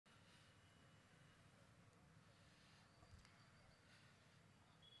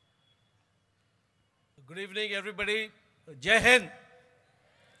Good evening, everybody. Jai Hind.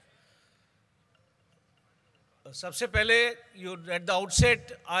 सबसे पहले, at the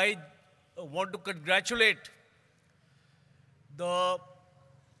outset, I want to congratulate the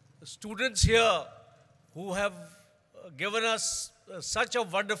students here who have given us such a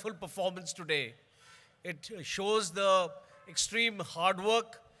wonderful performance today. It shows the extreme hard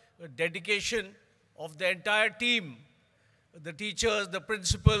work, dedication of the entire team, the teachers, the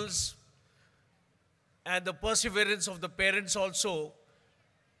principals, and the perseverance of the parents also,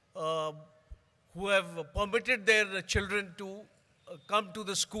 who have permitted their children to come to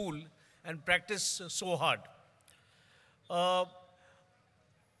the school and practice so hard.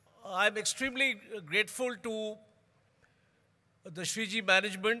 I'm extremely grateful to the IShreeJee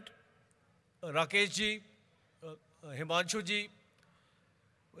management, Rakesh ji, Himanshu ji,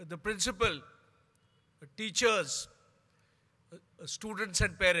 the principal, teachers, students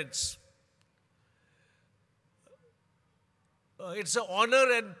and parents. It's an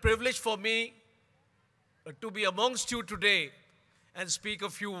honor and privilege for me to be amongst you today and speak a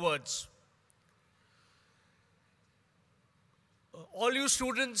few words. All you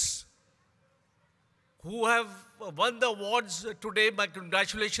students who have won the awards today, my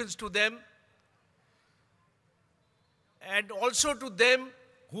congratulations to them. And also to them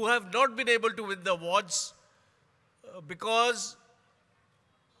who have not been able to win the awards, because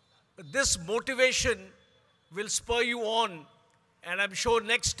this motivation will spur you on, and I'm sure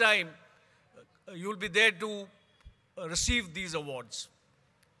next time you'll be there to receive these awards.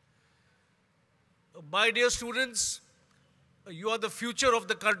 My dear students, you are the future of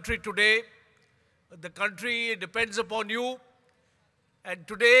the country today. The country depends upon you, and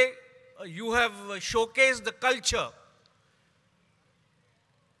today you have showcased the culture,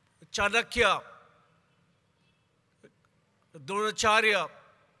 Chanakya, Dronacharya,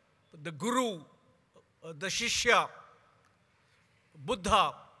 the Guru, the Shishya,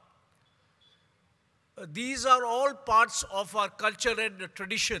 Buddha. These are all parts of our culture and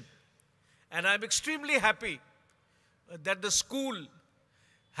tradition. And I'm extremely happy that the school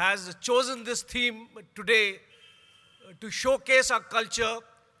has chosen this theme today to showcase our culture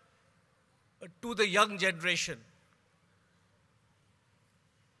to the young generation.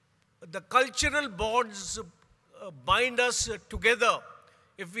 The cultural bonds bind us together.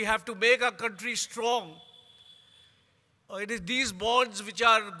 If we have to make our country strong, it is these bonds which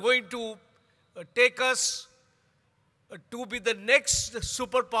are going to take us to be the next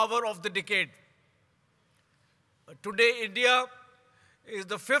superpower of the decade. Today, India is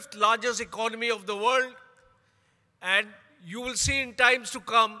the 5th largest economy of the world, and you will see in times to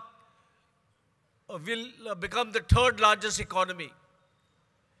come will become the 3rd largest economy.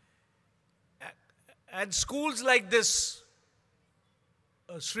 And schools like this,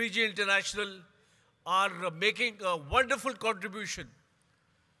 IShreeJee International, are making a wonderful contribution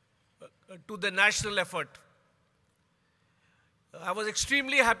to the national effort. I was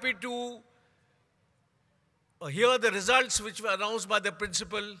extremely happy to hear the results which were announced by the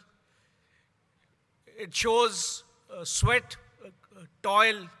principal. It shows sweat,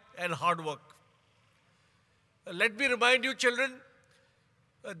 toil, and hard work. Let me remind you, children,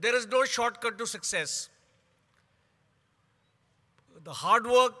 there is no shortcut to success. The hard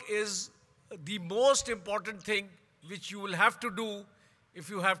work is the most important thing which you will have to do if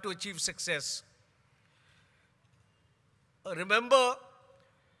you have to achieve success. Remember,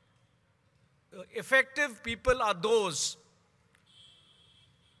 effective people are those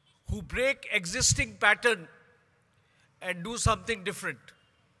who break existing pattern and do something different.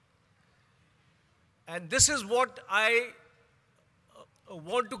 And this is what I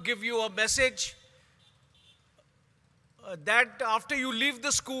want to give you a message, that after you leave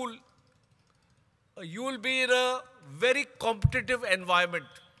the school, you will be in a very competitive environment.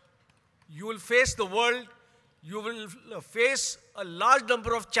 You will face the world. You will face a large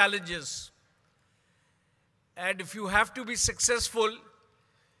number of challenges. And if you have to be successful,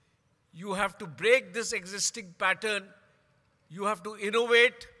 you have to break this existing pattern. You have to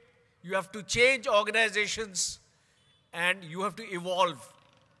innovate. You have to change organizations. And you have to evolve.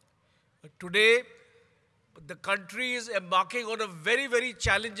 Today, the country is embarking on a very, very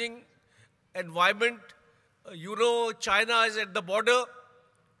challenging environment. You know, China is at the border.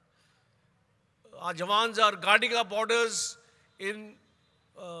 Our Jawans are guarding our borders in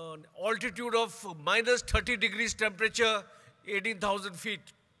altitude of minus 30 degrees temperature, 18,000 feet.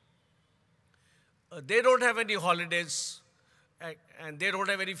 They don't have any holidays, and they don't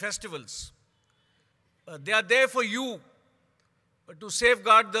have any festivals. They are there for you to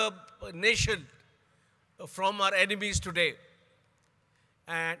safeguard the nation from our enemies today.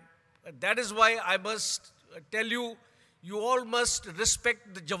 And That is why I must tell you, you all must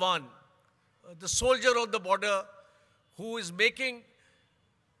respect the Jawan, the soldier on the border who is making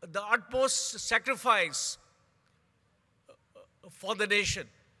the utmost sacrifice for the nation.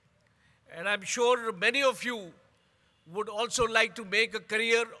 And I'm sure many of you would also like to make a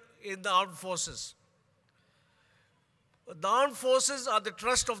career in the armed forces. The armed forces are the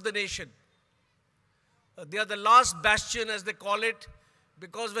trust of the nation. They are the last bastion, as they call it,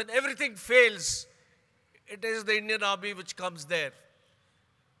 because when everything fails, it is the Indian Army which comes there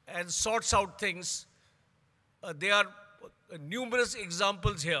and sorts out things. There are numerous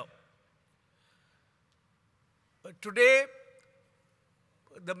examples here. Today,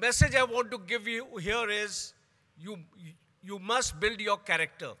 the message I want to give you here is you must build your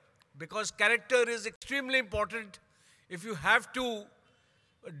character, because character is extremely important if you have to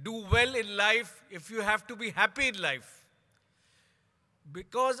do well in life, if you have to be happy in life.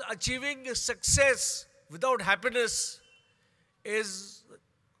 Because achieving success without happiness is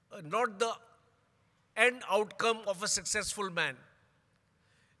not the end outcome of a successful man.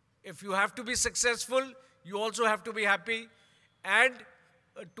 If you have to be successful, you also have to be happy. And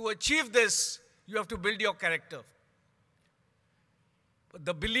to achieve this, you have to build your character.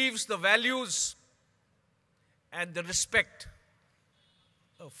 The beliefs, the values, and the respect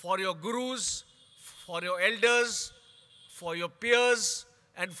for your gurus, for your elders, for your peers,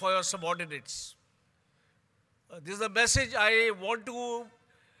 and for your subordinates. This is a message I want to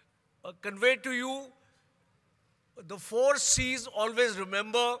convey to you. The 4 C's always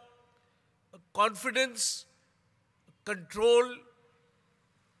remember: confidence, control,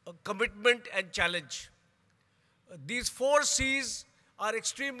 commitment, and challenge. These 4 C's are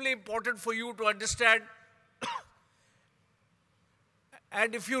extremely important for you to understand.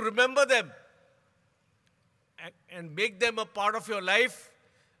 And if you remember them and make them a part of your life,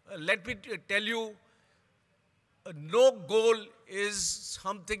 let me tell you, no goal is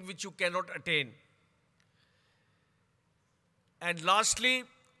something which you cannot attain. And lastly,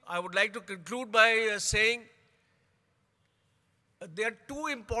 I would like to conclude by saying there are 2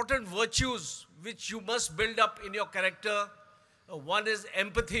 important virtues which you must build up in your character. One is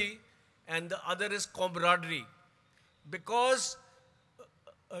empathy and the other is camaraderie. Because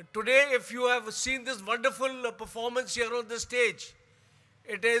today, if you have seen this wonderful performance here on the stage,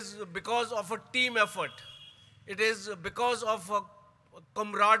 it is because of a team effort. It is because of a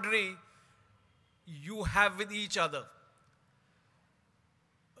camaraderie you have with each other.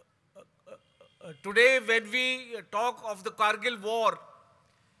 Today, when we talk of the Kargil war,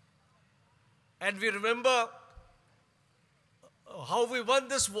 and we remember how we won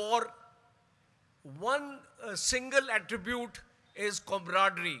this war, one single attribute is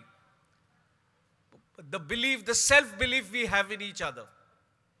camaraderie. The belief, the self-belief we have in each other.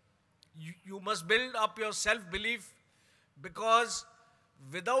 You must build up your self-belief, because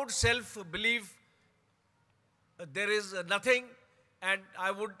without self-belief, there is nothing. And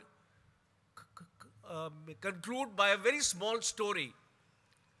I would conclude by a very small story.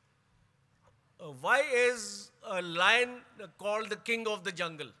 Why is a lion called the king of the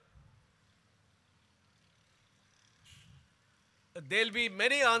jungle? There'll be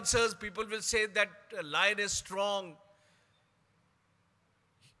many answers. People will say that a lion is strong.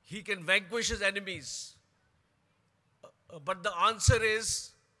 He can vanquish his enemies. But the answer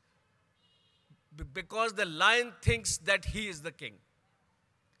is because the lion thinks that he is the king.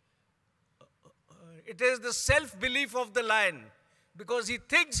 It is the self-belief of the lion, because he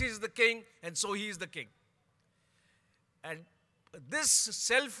thinks he is the king, and so he is the king. And this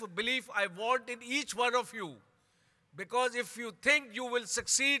self-belief I want in each one of you, because if you think you will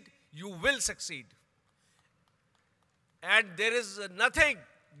succeed, you will succeed. And there is nothing,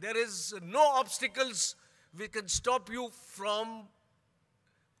 there is no obstacles which can stop you from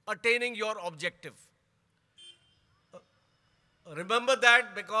attaining your objective. Remember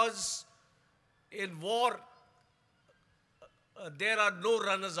that, because in war, there are no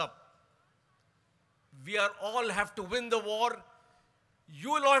runners-up. We are all have to win the war.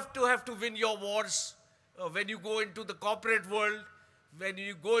 You will have to win your wars when you go into the corporate world, when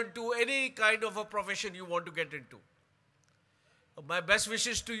you go into any kind of a profession you want to get into. My best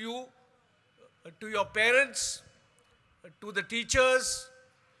wishes to you, to your parents, to the teachers,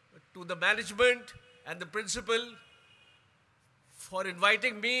 to the management and the principal, for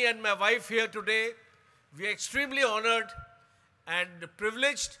inviting me and my wife here today. We are extremely honored and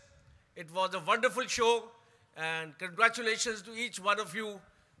privileged. It was a wonderful show, and congratulations to each one of you.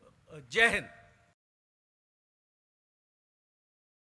 Jai Hind.